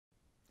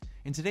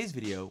In today's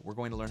video, we're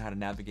going to learn how to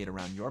navigate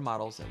around your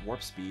models at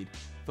warp speed,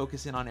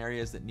 focus in on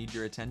areas that need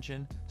your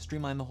attention,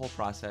 streamline the whole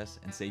process,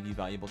 and save you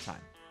valuable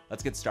time.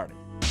 Let's get started.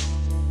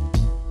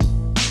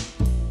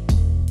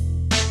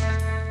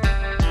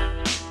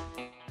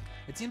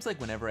 It seems like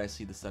whenever I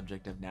see the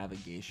subject of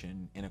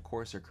navigation in a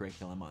course or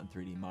curriculum on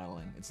 3D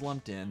modeling, it's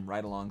lumped in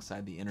right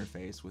alongside the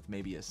interface with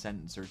maybe a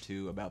sentence or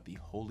two about the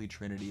holy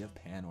trinity of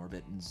pan,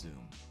 orbit, and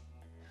zoom.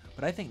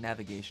 But I think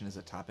navigation is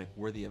a topic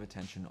worthy of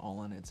attention all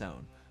on its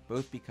own,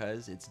 both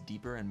because it's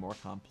deeper and more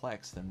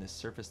complex than this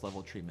surface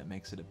level treatment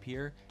makes it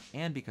appear,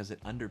 and because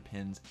it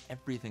underpins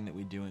everything that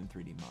we do in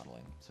 3D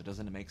modeling. So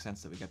doesn't it make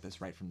sense that we get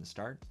this right from the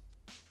start?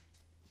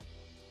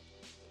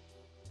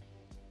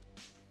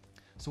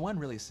 So one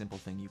really simple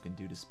thing you can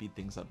do to speed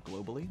things up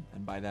globally,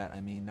 and by that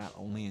I mean not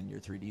only in your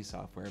 3D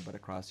software but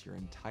across your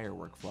entire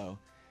workflow,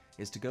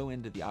 is to go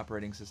into the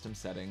operating system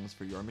settings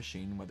for your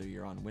machine, whether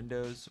you're on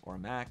Windows or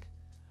Mac,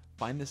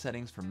 find the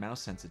settings for mouse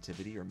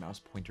sensitivity or mouse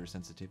pointer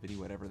sensitivity,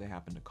 whatever they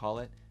happen to call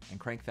it, and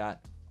crank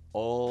that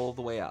all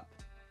the way up.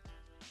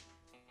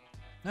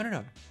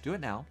 No, do it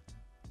now.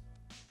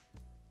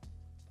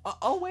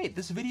 Oh wait,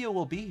 this video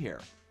will be here.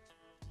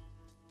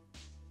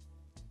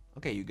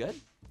 Okay, you good?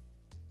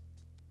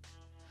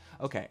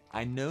 Okay,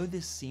 I know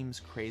this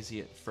seems crazy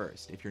at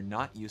first. If you're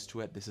not used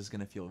to it, this is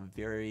gonna feel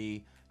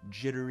very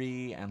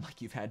jittery and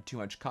like you've had too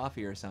much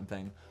coffee or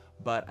something,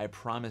 but I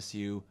promise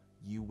you,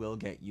 you will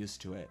get used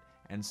to it.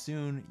 And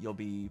soon you'll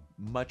be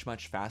much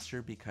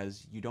faster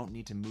because you don't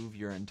need to move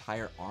your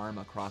entire arm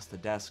across the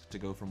desk to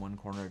go from one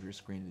corner of your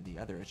screen to the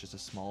other. It's just a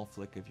small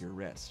flick of your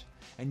wrist.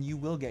 And you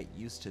will get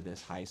used to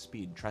this high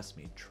speed, trust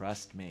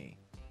me.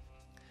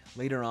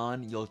 Later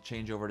on, you'll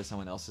change over to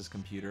someone else's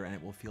computer and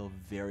it will feel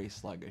very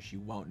sluggish.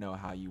 You won't know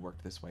how you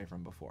worked this way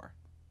from before.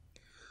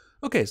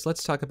 Okay, so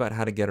let's talk about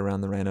how to get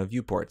around the Rhino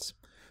viewports.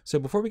 So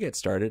before we get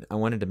started, I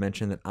wanted to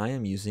mention that I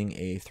am using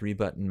a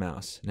 3-button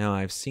mouse. Now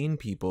I've seen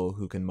people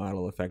who can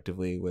model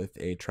effectively with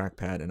a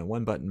trackpad and a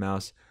 1-button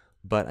mouse,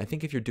 but I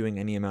think if you're doing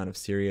any amount of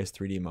serious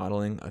 3D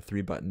modeling, a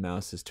 3-button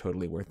mouse is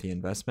totally worth the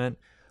investment.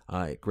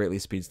 It greatly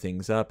speeds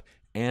things up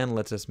and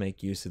lets us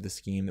make use of the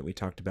scheme that we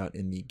talked about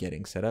in the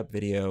Getting Set Up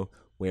video,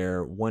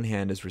 where one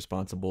hand is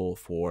responsible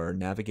for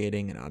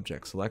navigating and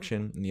object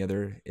selection, and the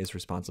other is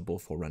responsible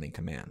for running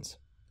commands.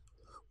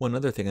 One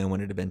other thing I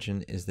wanted to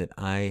mention is that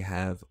I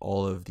have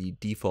all of the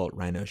default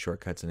Rhino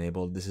shortcuts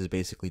enabled. This is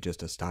basically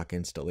just a stock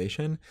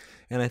installation,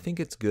 and I think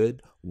it's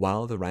good,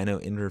 while the Rhino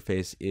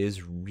interface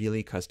is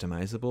really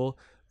customizable,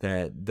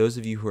 that those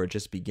of you who are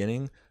just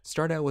beginning,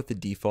 start out with the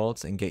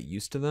defaults and get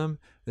used to them.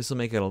 This will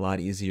make it a lot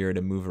easier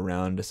to move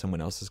around to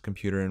someone else's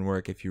computer and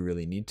work if you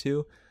really need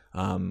to.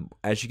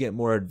 As you get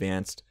more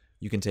advanced,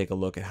 you can take a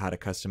look at how to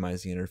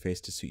customize the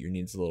interface to suit your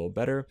needs a little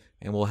better,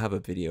 and we'll have a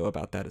video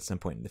about that at some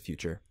point in the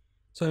future.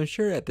 So I'm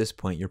sure at this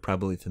point you're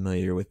probably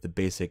familiar with the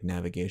basic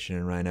navigation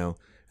in Rhino,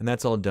 and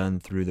that's all done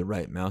through the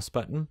right mouse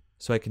button.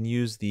 So I can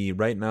use the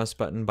right mouse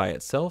button by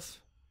itself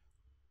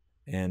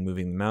and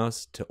moving the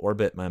mouse to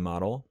orbit my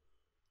model.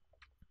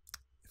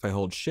 If I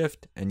hold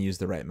Shift and use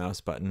the right mouse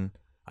button,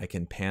 I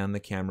can pan the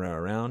camera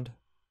around.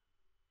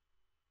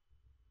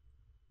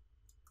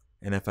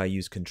 And if I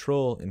use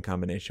Control in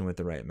combination with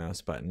the right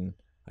mouse button,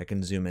 I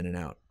can zoom in and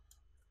out.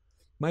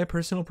 My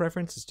personal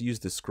preference is to use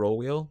the scroll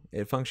wheel.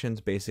 It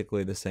functions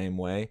basically the same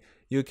way.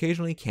 You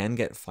occasionally can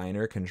get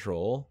finer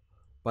control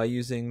by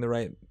using the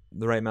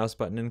right mouse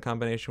button in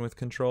combination with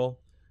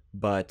Control,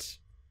 but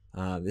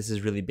this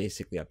is really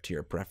basically up to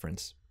your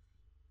preference.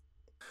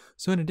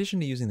 So in addition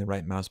to using the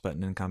right mouse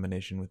button in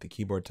combination with the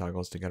keyboard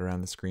toggles to get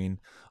around the screen,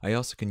 I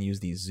also can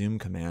use the zoom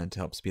command to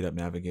help speed up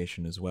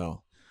navigation as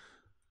well.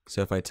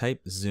 So if I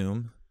type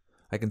zoom,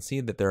 I can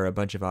see that there are a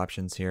bunch of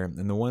options here,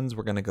 and the ones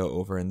we're going to go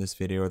over in this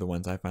video are the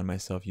ones I find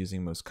myself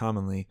using most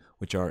commonly,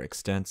 which are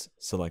extents,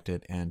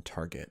 selected, and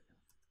target.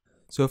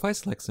 So if I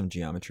select some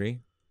geometry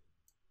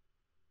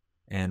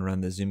and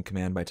run the zoom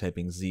command by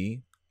typing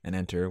Z and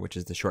enter, which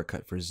is the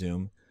shortcut for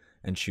zoom,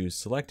 and choose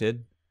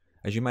selected,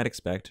 as you might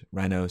expect,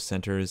 Rhino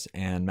centers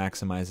and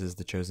maximizes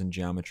the chosen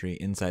geometry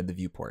inside the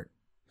viewport.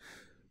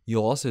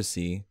 You'll also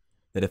see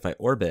that if I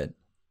orbit,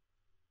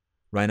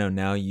 Rhino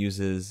now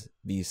uses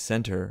the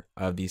center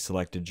of the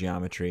selected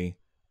geometry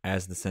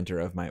as the center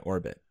of my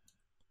orbit.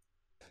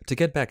 To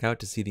get back out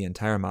to see the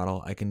entire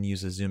model, I can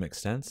use a zoom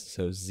extents,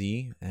 so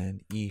Z and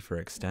E for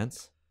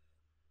extents.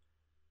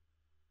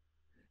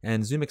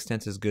 And zoom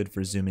extents is good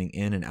for zooming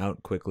in and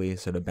out quickly,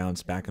 so to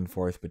bounce back and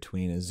forth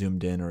between a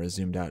zoomed in or a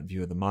zoomed out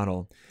view of the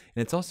model.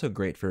 And it's also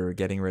great for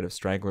getting rid of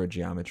straggler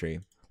geometry.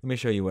 Let me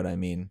show you what I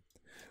mean.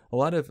 A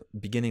lot of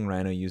beginning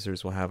Rhino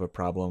users will have a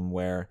problem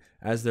where,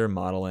 as they're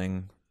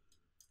modeling,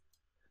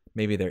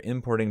 maybe they're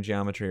importing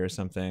geometry or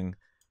something,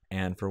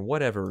 and for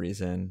whatever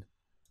reason,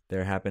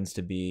 there happens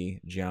to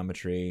be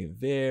geometry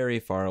very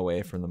far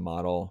away from the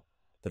model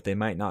that they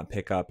might not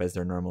pick up as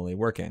they're normally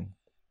working.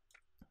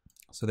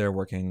 So they're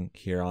working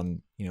here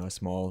on, a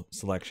small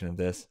selection of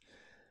this.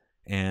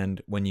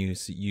 And when you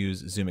use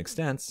zoom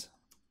extents,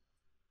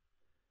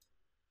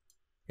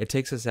 it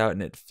takes us out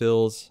and it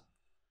fills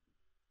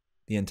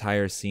the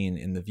entire scene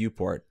in the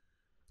viewport.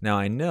 Now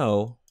I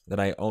know that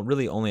I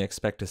really only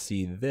expect to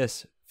see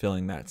this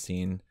filling that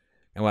scene,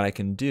 and what I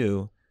can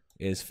do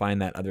is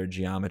find that other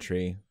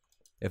geometry.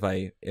 If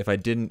I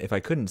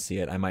couldn't see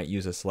it, I might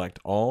use a select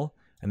all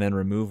and then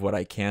remove what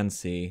I can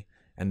see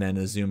and then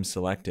a zoom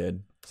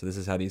selected. So this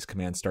is how these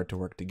commands start to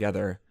work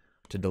together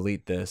to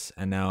delete this.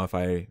 And now if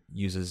I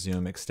use a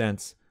zoom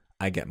extents,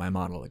 I get my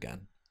model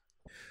again.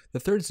 The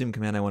third zoom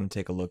command I want to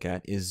take a look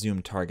at is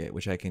zoom target,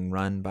 which I can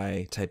run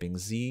by typing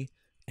Z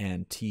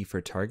and T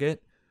for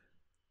target,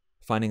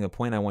 finding a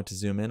point I want to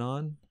zoom in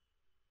on.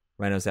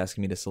 Rhino's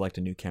asking me to select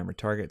a new camera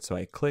target, so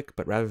I click,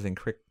 but rather than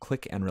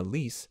click and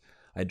release,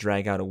 I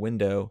drag out a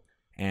window,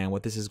 and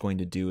what this is going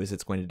to do is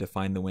it's going to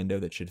define the window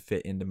that should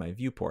fit into my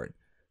viewport.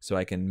 So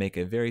I can make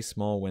a very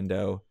small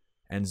window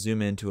and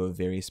zoom into a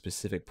very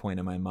specific point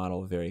in my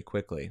model very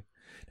quickly.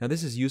 Now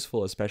this is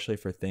useful especially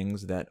for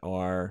things that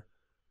are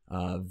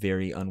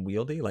very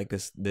unwieldy, like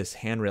this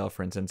handrail,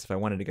 for instance. If I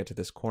wanted to get to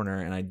this corner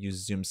and I'd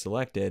use zoom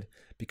selected,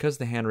 because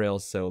the handrail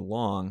is so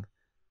long,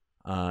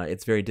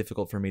 it's very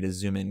difficult for me to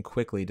zoom in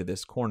quickly to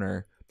this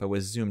corner, but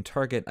with zoom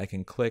target I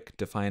can click,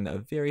 define a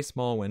very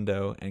small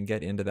window, and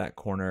get into that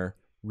corner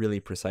really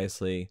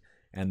precisely,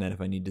 and then if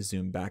I need to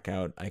zoom back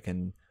out I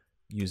can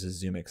use a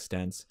zoom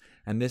extents.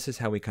 And this is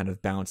how we kind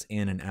of bounce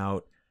in and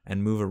out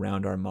and move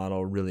around our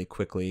model really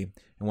quickly.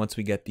 And once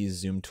we get these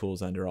zoom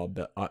tools under our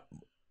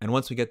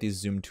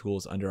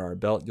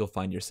belt, you'll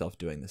find yourself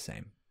doing the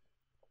same.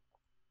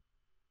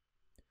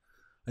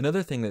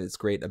 Another thing that is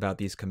great about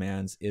these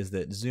commands is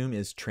that zoom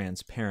is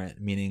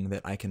transparent, meaning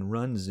that I can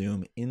run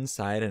zoom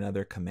inside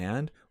another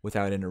command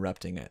without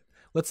interrupting it.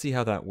 Let's see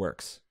how that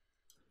works.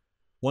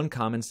 One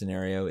common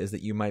scenario is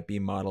that you might be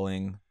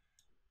modeling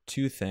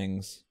two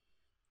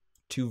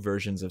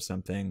versions of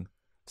something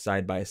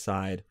side by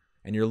side,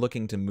 and you're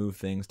looking to move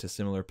things to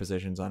similar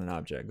positions on an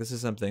object. This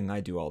is something I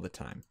do all the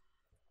time.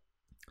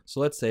 So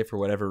let's say for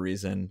whatever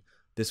reason,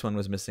 this one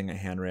was missing a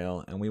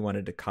handrail, and we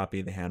wanted to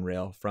copy the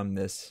handrail from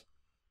this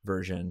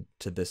version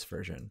to this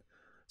version.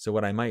 So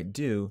what I might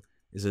do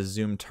is a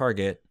zoom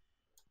target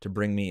to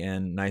bring me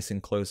in nice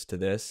and close to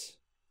this,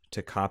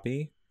 to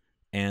copy,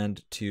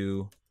 and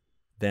to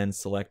then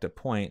select a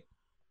point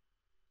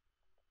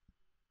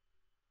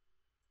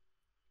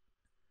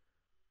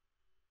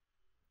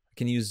I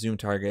can use zoom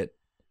target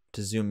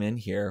to zoom in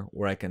here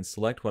where I can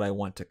select what I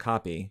want to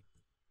copy,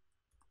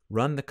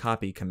 run the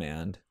copy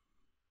command,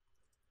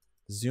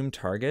 zoom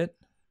target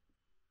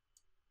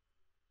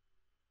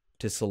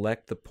to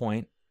select the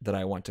point that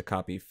I want to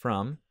copy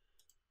from,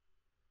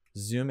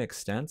 zoom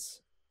extents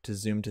to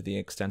zoom to the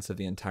extents of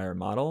the entire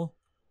model,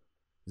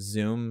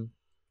 zoom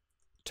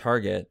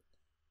target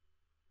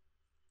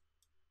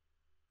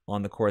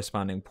on the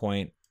corresponding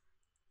point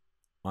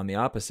on the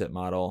opposite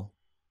model,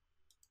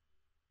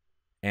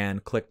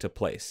 and click to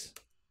place.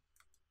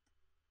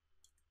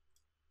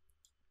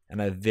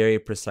 And I've very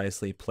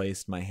precisely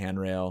placed my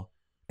handrail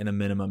in a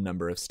minimum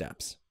number of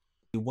steps.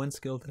 One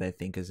skill that I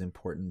think is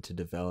important to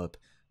develop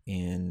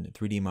in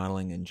 3D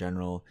modeling in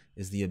general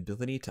is the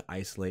ability to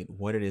isolate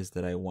what it is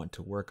that I want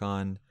to work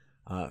on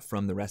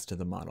from the rest of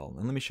the model.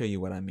 And let me show you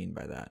what I mean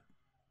by that.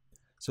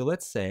 So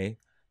let's say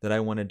that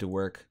I wanted to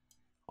work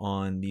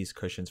on these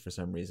cushions for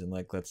some reason,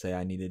 like let's say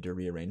I needed to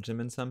rearrange them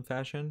in some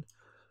fashion.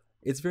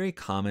 It's very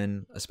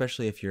common,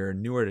 especially if you're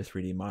newer to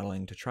 3D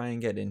modeling, to try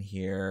and get in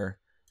here,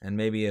 and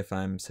maybe if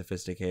I'm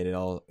sophisticated,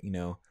 I'll,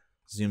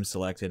 zoom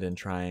selected and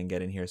try and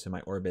get in here so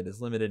my orbit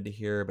is limited to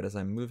here, but as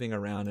I'm moving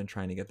around and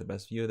trying to get the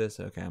best view of this,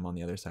 okay, I'm on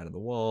the other side of the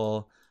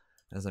wall.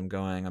 As I'm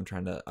going, I'm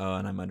trying to,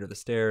 and I'm under the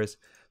stairs.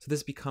 So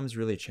this becomes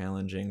really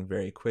challenging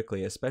very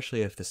quickly,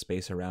 especially if the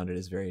space around it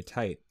is very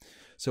tight.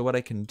 So what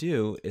I can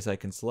do is I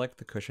can select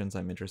the cushions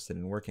I'm interested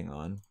in working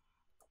on,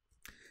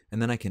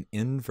 and then I can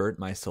invert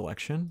my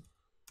selection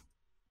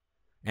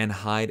and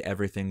hide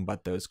everything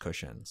but those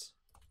cushions.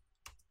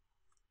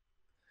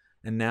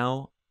 And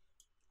now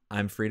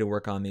I'm free to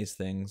work on these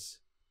things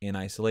in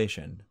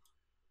isolation.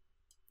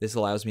 This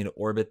allows me to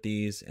orbit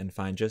these and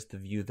find just the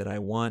view that I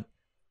want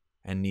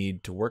and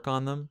need to work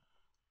on them,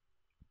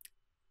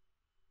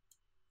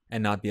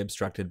 and not be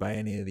obstructed by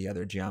any of the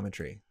other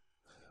geometry.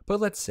 But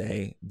let's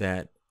say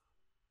that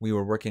we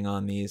were working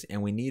on these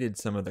and we needed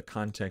some of the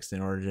context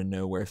in order to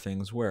know where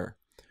things were.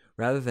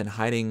 Rather than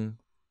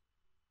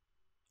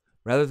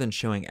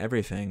showing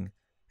everything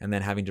and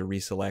then having to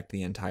reselect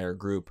the entire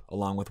group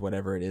along with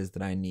whatever it is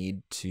that I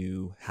need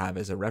to have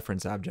as a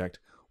reference object,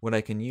 what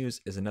I can use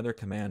is another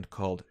command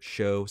called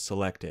show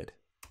selected,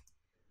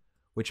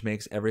 which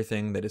makes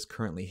everything that is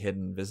currently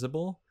hidden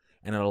visible,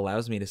 and it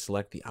allows me to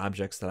select the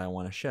objects that I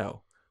want to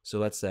show. So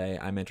let's say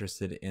I'm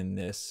interested in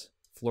this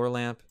floor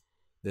lamp,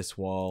 this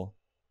wall,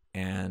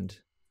 and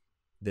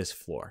this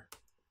floor.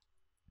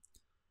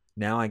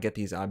 Now I get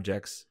these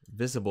objects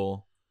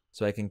visible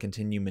so I can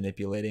continue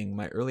manipulating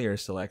my earlier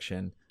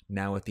selection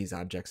now with these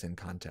objects in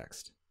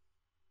context.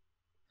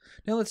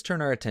 Now let's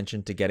turn our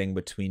attention to getting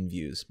between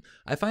views.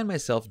 I find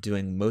myself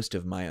doing most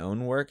of my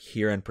own work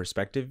here in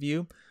perspective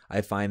view.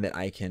 I find that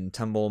I can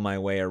tumble my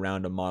way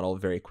around a model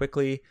very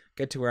quickly,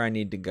 get to where I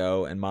need to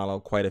go, and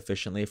model quite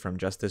efficiently from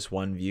just this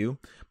one view,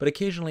 but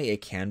occasionally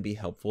it can be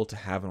helpful to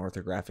have an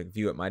orthographic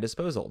view at my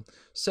disposal.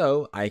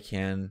 So I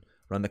can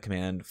run the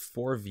command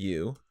for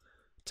view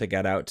to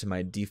get out to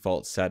my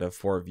default set of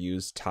 4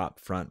 views, top,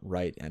 front,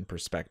 right, and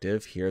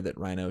perspective here that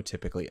Rhino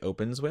typically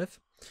opens with.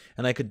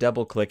 And I could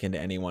double click into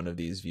any one of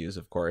these views,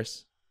 of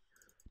course,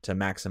 to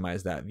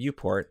maximize that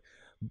viewport.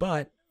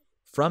 But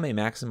from a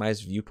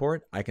maximized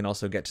viewport, I can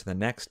also get to the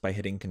next by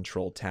hitting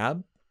Control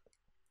Tab.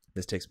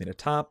 This takes me to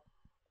top,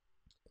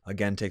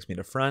 again takes me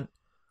to front,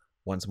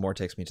 once more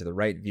takes me to the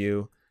right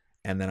view,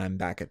 and then I'm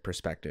back at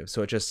perspective.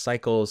 So it just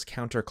cycles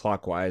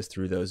counterclockwise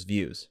through those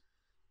views.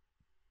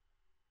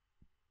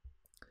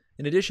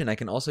 In addition, I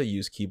can also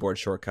use keyboard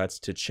shortcuts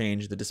to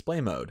change the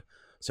display mode.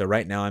 So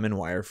right now I'm in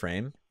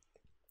wireframe,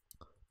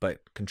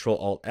 but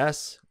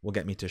Control-Alt-S will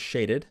get me to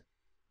shaded,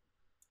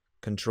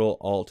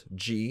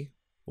 Control-Alt-G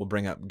will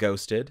bring up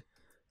ghosted,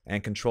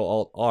 and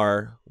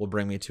Control-Alt-R will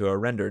bring me to a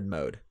rendered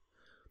mode.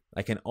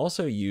 I can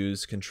also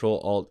use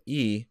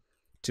Control-Alt-E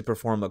to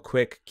perform a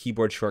quick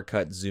keyboard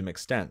shortcut zoom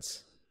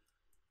extents.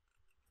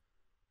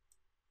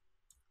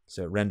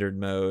 So rendered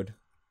mode,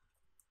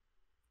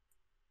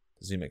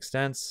 zoom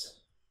extents,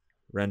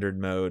 rendered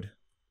mode,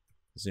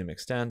 zoom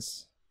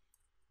extents,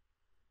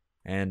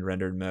 and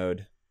rendered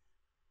mode,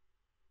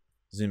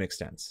 zoom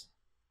extents.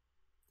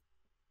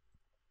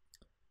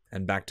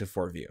 And back to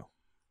 4 view.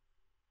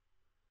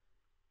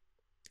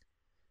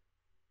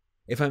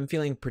 If I'm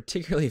feeling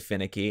particularly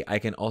finicky, I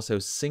can also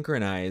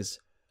synchronize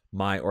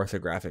my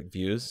orthographic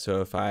views.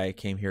 So if I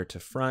came here to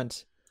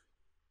front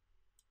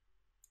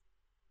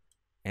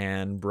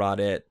and brought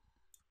it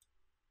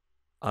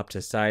up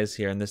to size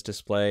here in this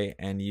display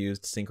and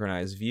used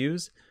synchronize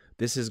views,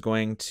 this is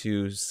going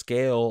to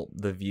scale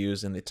the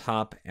views in the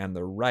top and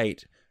the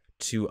right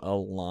to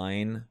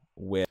align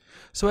with.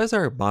 So as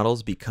our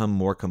models become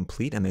more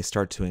complete and they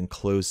start to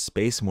enclose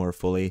space more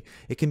fully,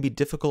 it can be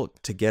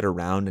difficult to get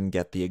around and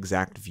get the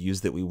exact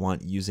views that we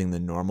want using the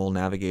normal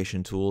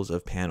navigation tools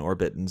of pan,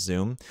 orbit, and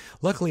zoom.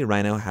 Luckily,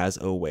 Rhino has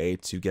a way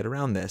to get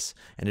around this,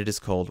 and it is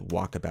called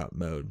walkabout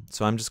mode.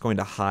 So I'm just going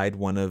to hide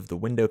one of the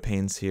window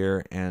panes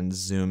here and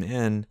zoom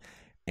in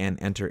and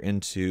enter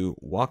into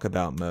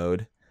walkabout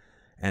mode.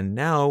 And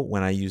now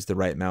when I use the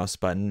right mouse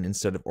button,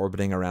 instead of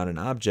orbiting around an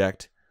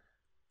object,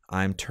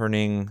 I'm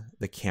turning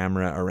the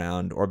camera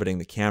around, orbiting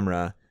the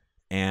camera,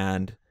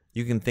 and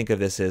you can think of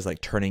this as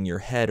like turning your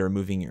head or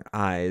moving your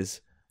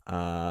eyes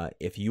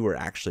if you were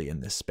actually in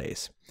this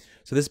space.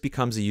 So this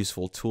becomes a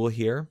useful tool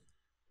here,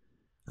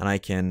 and I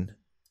can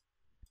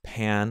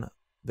pan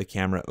the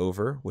camera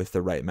over with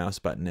the right mouse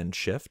button and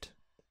shift.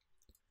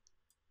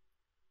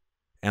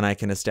 And I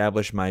can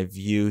establish my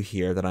view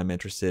here that I'm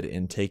interested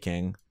in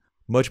taking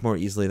much more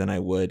easily than I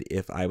would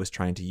if I was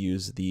trying to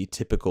use the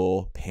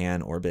typical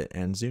pan, orbit,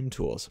 and zoom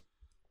tools.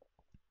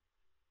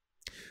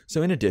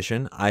 So in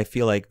addition, I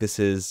feel like this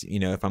is,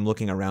 if I'm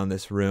looking around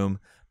this room,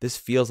 this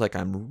feels like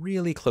I'm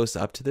really close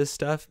up to this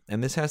stuff,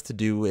 and this has to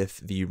do with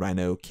the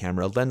Rhino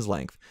camera lens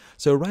length.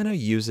 So Rhino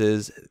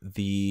uses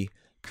the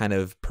kind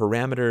of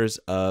parameters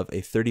of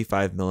a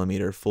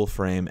 35mm full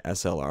frame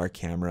SLR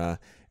camera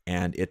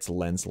and its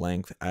lens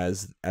length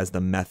as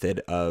the method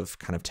of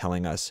kind of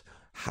telling us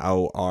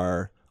how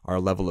our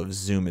level of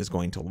zoom is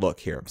going to look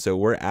here. So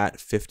we're at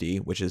 50,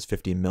 which is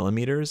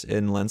 50mm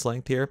in lens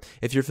length here.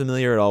 If you're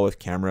familiar at all with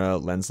camera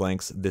lens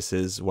lengths, this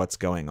is what's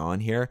going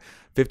on here.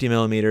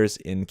 50mm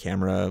in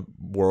camera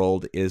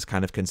world is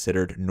kind of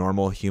considered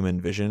normal human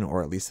vision,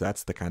 or at least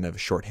that's the kind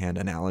of shorthand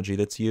analogy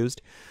that's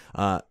used.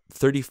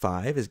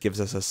 35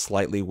 gives us a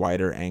slightly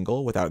wider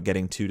angle without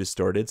getting too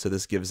distorted. So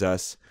this gives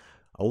us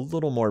a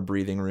little more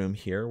breathing room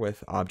here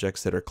with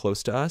objects that are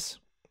close to us.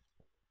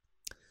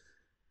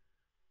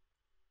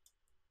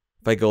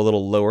 If I go a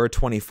little lower,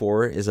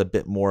 24 is a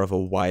bit more of a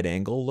wide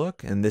angle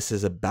look, and this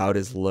is about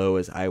as low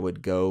as I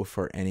would go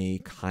for any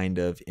kind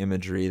of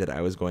imagery that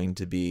I was going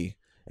to be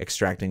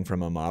extracting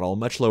from a model.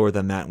 Much lower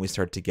than that, and we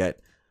start to get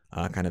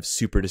kind of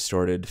super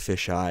distorted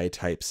fisheye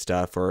type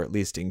stuff, or at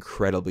least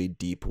incredibly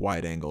deep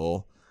wide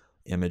angle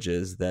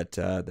images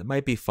that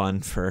might be fun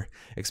for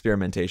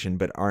experimentation,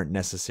 but aren't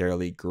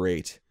necessarily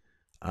great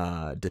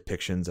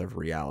depictions of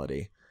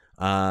reality.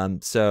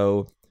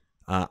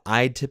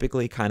 I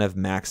typically kind of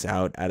max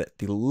out at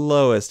the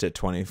lowest at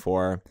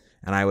 24,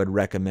 and I would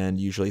recommend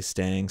usually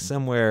staying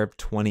somewhere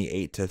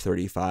 28 to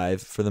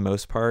 35 for the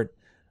most part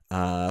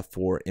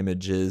for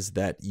images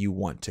that you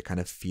want to kind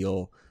of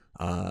feel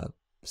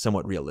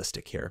somewhat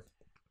realistic here.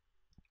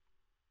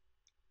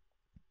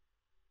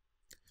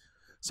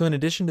 So in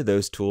addition to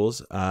those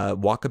tools,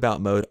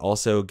 walkabout mode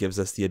also gives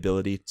us the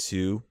ability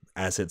to,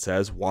 as it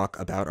says, walk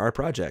about our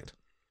project.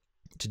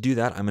 To do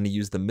that, I'm going to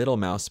use the middle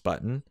mouse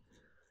button,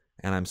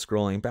 and I'm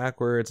scrolling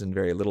backwards and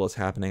very little is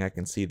happening. I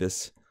can see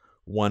this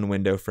one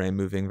window frame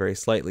moving very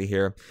slightly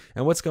here.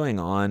 And what's going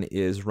on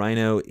is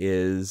Rhino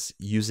is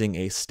using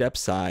a step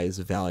size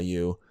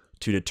value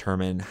to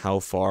determine how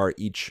far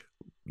each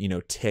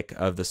tick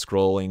of the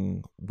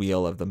scrolling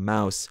wheel of the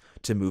mouse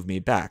to move me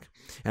back.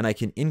 And I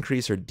can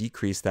increase or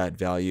decrease that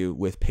value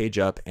with page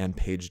up and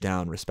page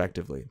down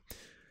respectively.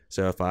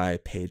 So if I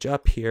page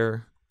up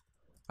here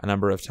a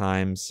number of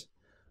times,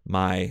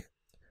 my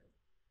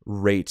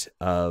rate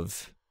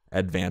of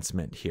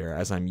advancement here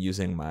as I'm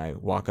using my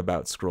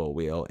walkabout scroll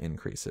wheel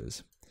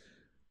increases.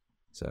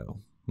 So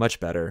much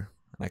better.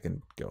 I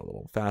can go a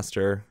little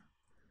faster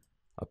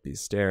up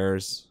these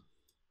stairs.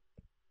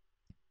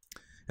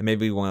 And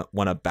maybe we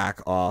want to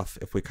back off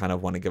if we kind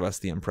of want to give us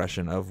the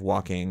impression of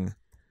walking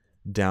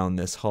down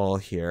this hall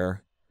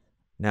here,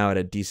 now at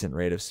a decent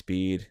rate of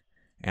speed,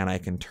 and I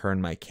can turn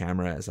my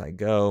camera as I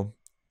go.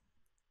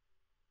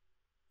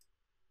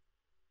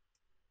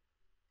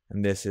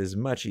 And this is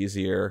much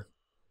easier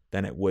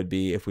than it would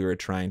be if we were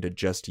trying to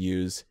just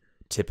use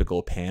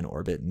typical pan,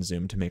 orbit, and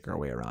zoom to make our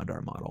way around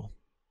our model.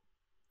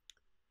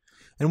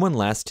 And one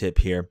last tip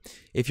here,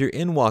 if you're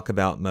in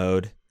walkabout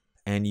mode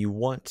and you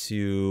want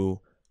to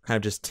kind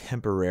of just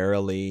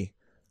temporarily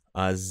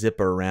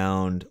zip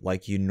around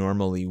like you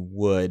normally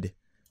would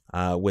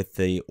with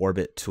the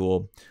orbit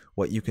tool,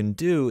 what you can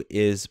do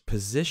is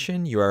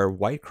position your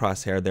white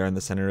crosshair there in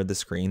the center of the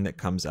screen that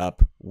comes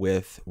up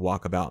with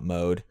walkabout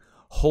mode,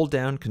 hold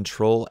down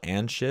Control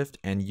and Shift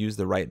and use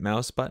the right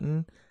mouse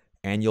button,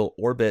 and you'll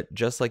orbit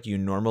just like you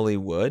normally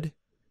would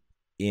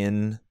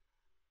in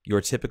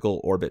your typical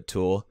orbit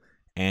tool.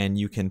 And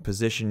you can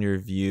position your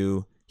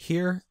view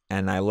here,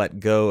 and I let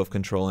go of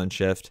Control and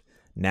Shift.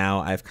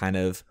 Now I've kind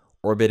of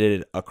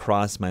orbited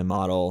across my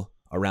model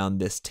around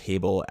this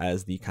table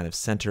as the kind of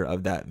center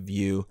of that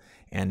view,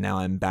 and now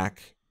I'm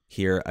back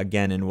here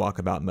again in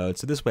walkabout mode.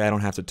 So this way I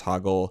don't have to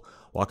toggle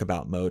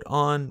walkabout mode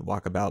on,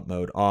 walkabout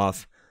mode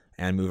off,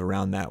 and move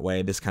around that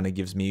way. This kind of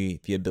gives me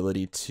the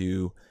ability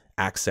to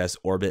access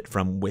orbit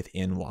from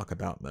within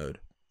walkabout mode.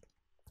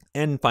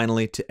 And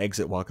finally, to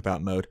exit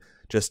walkabout mode,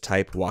 just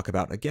type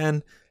walkabout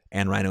again,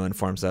 and Rhino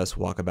informs us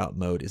walkabout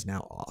mode is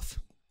now off.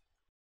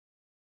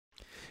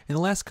 And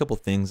the last couple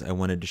things I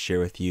wanted to share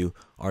with you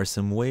are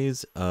some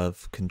ways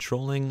of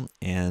controlling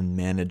and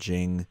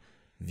managing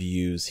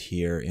views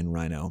here in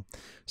Rhino.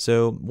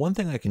 So one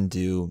thing I can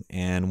do,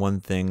 and one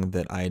thing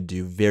that I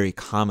do very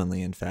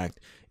commonly in fact,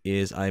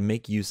 is I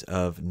make use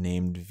of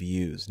named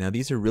views. Now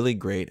these are really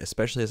great,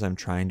 especially as I'm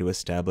trying to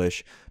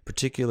establish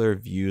particular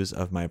views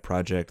of my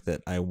project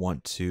that I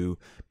want to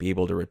be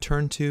able to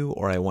return to,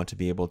 or I want to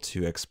be able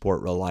to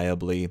export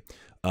reliably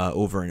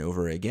over and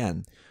over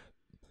again.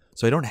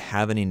 So I don't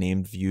have any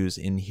named views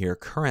in here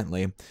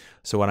currently.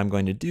 So what I'm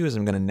going to do is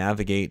I'm going to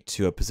navigate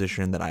to a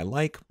position that I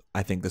like.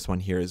 I think this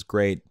one here is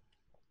great.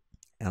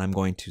 And I'm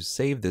going to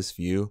save this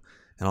view,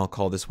 and I'll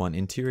call this one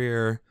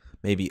interior,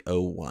 maybe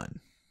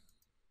 01.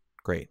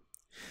 Great.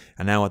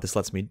 And now what this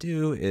lets me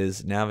do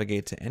is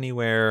navigate to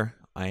anywhere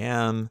I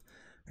am,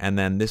 and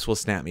then this will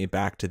snap me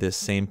back to this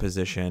same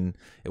position.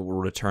 It will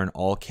return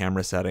all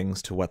camera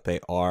settings to what they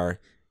are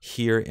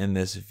here in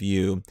this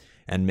view,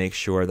 and make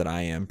sure that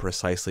I am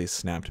precisely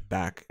snapped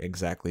back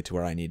exactly to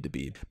where I need to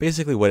be.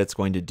 Basically what it's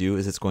going to do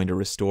is it's going to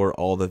restore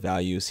all the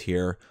values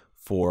here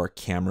for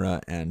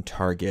camera and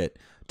target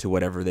to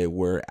whatever they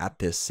were at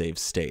this saved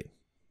state.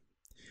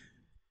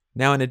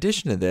 Now in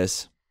addition to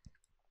this,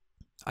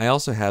 I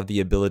also have the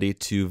ability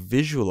to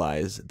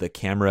visualize the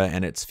camera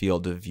and its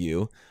field of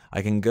view.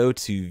 I can go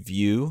to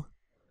View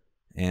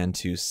and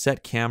to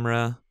Set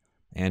Camera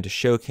and to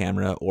Show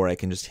Camera, or I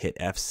can just hit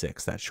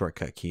F6, that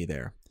shortcut key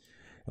there.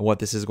 And what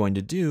this is going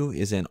to do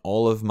is in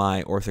all of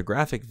my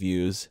orthographic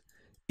views,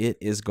 it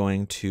is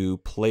going to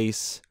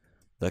place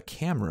the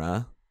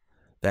camera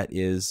that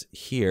is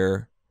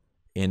here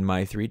in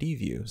my 3D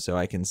view. So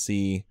I can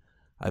see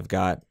I've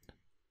got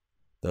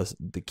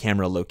the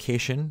camera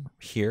location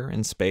here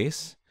in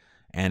space,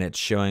 and it's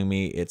showing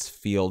me its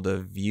field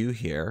of view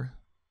here,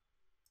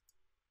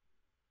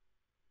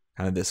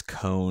 kind of this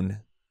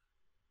cone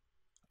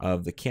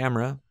of the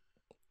camera.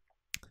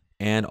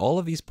 And all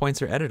of these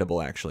points are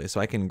editable actually. So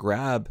I can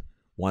grab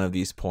one of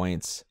these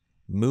points,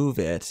 move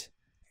it,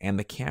 and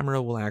the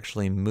camera will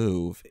actually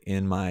move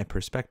in my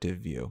perspective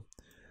view.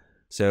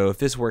 So if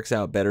this works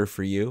out better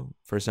for you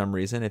for some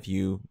reason, if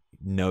you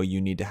know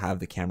you need to have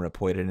the camera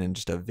pointed in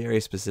just a very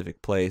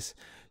specific place,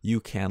 you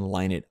can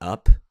line it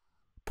up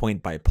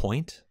point by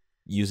point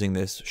using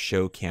this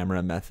show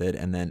camera method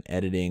and then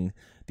editing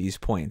these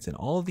points. And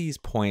all of these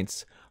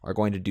points are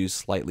going to do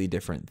slightly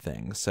different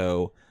things.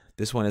 So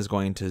this one is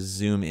going to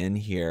zoom in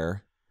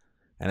here,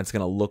 and it's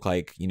going to look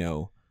like, you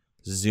know,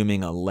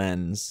 zooming a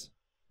lens,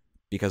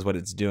 because what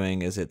it's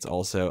doing is it's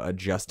also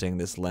adjusting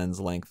this lens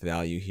length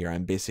value here.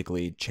 I'm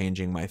basically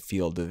changing my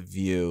field of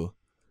view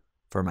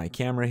for my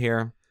camera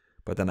here,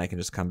 but then I can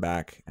just come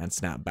back and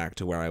snap back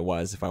to where I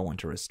was if I want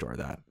to restore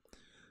that.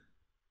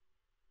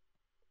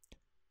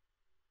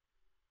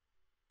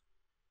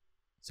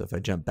 So if I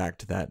jump back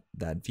to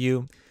that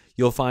view,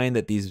 you'll find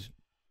that these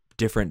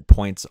different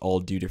points all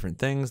do different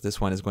things. This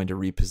one is going to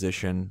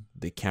reposition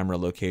the camera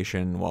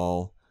location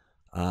while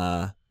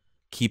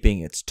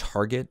keeping its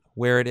target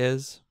where it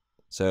is.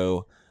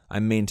 So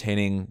I'm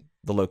maintaining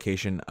the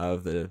location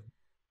of the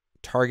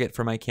target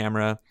for my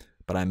camera,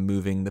 but I'm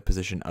moving the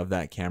position of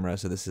that camera.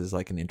 So this is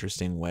like an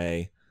interesting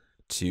way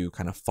to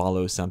kind of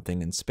follow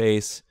something in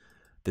space.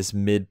 This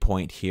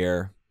midpoint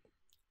here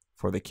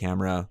for the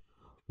camera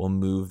will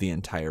move the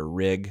entire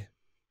rig.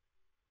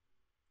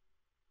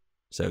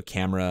 So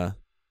camera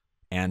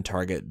and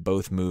target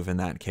both move in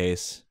that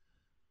case.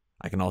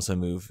 I can also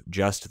move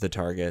just the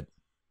target.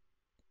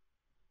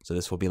 So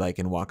this will be like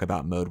in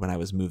walkabout mode when I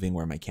was moving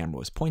where my camera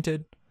was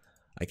pointed.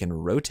 I can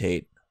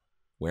rotate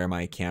where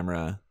my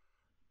camera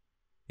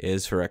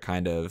is for a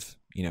kind of,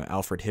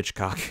 Alfred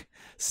Hitchcock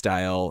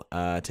style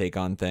take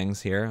on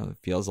things here. It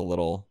feels a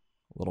little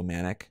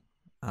manic.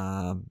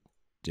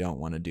 Don't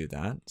want to do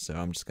that. So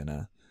I'm just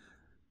gonna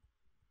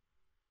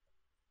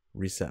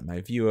reset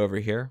my view over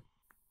here.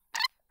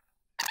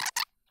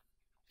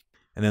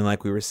 And then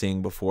like we were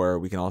seeing before,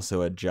 we can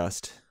also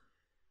adjust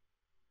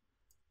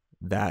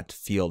that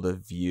field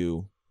of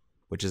view,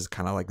 which is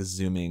kind of like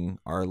zooming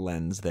our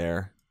lens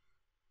there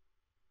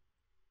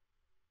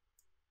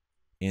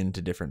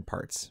into different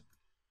parts.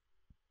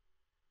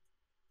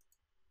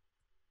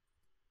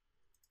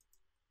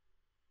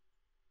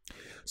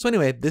 So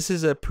anyway, this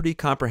is a pretty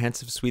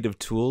comprehensive suite of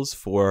tools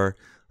for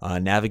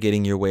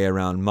navigating your way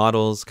around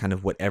models, kind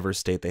of whatever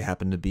state they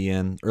happen to be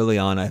in. Early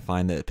on, I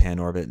find that pan,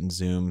 orbit, and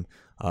zoom,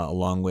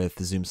 along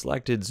with zoom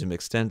selected, zoom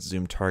extent,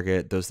 zoom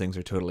target, those things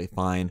are totally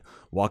fine.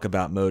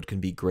 Walkabout mode can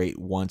be great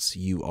once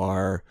you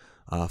are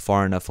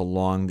far enough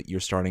along that you're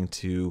starting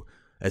to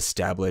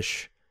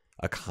establish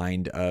a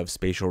kind of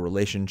spatial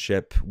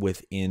relationship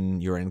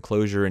within your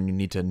enclosure and you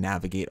need to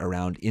navigate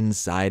around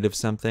inside of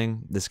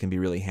something. This can be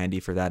really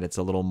handy for that. It's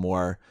a little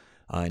more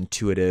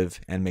intuitive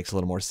and makes a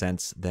little more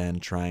sense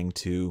than trying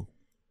to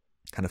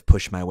kind of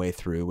push my way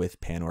through with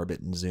pan,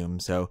 orbit, and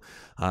zoom. So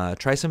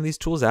try some of these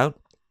tools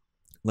out.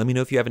 Let me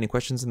know if you have any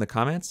questions in the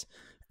comments.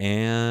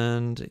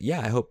 And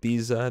yeah, I hope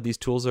these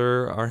tools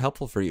are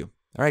helpful for you.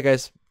 All right,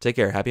 guys, take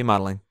care. Happy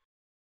modeling.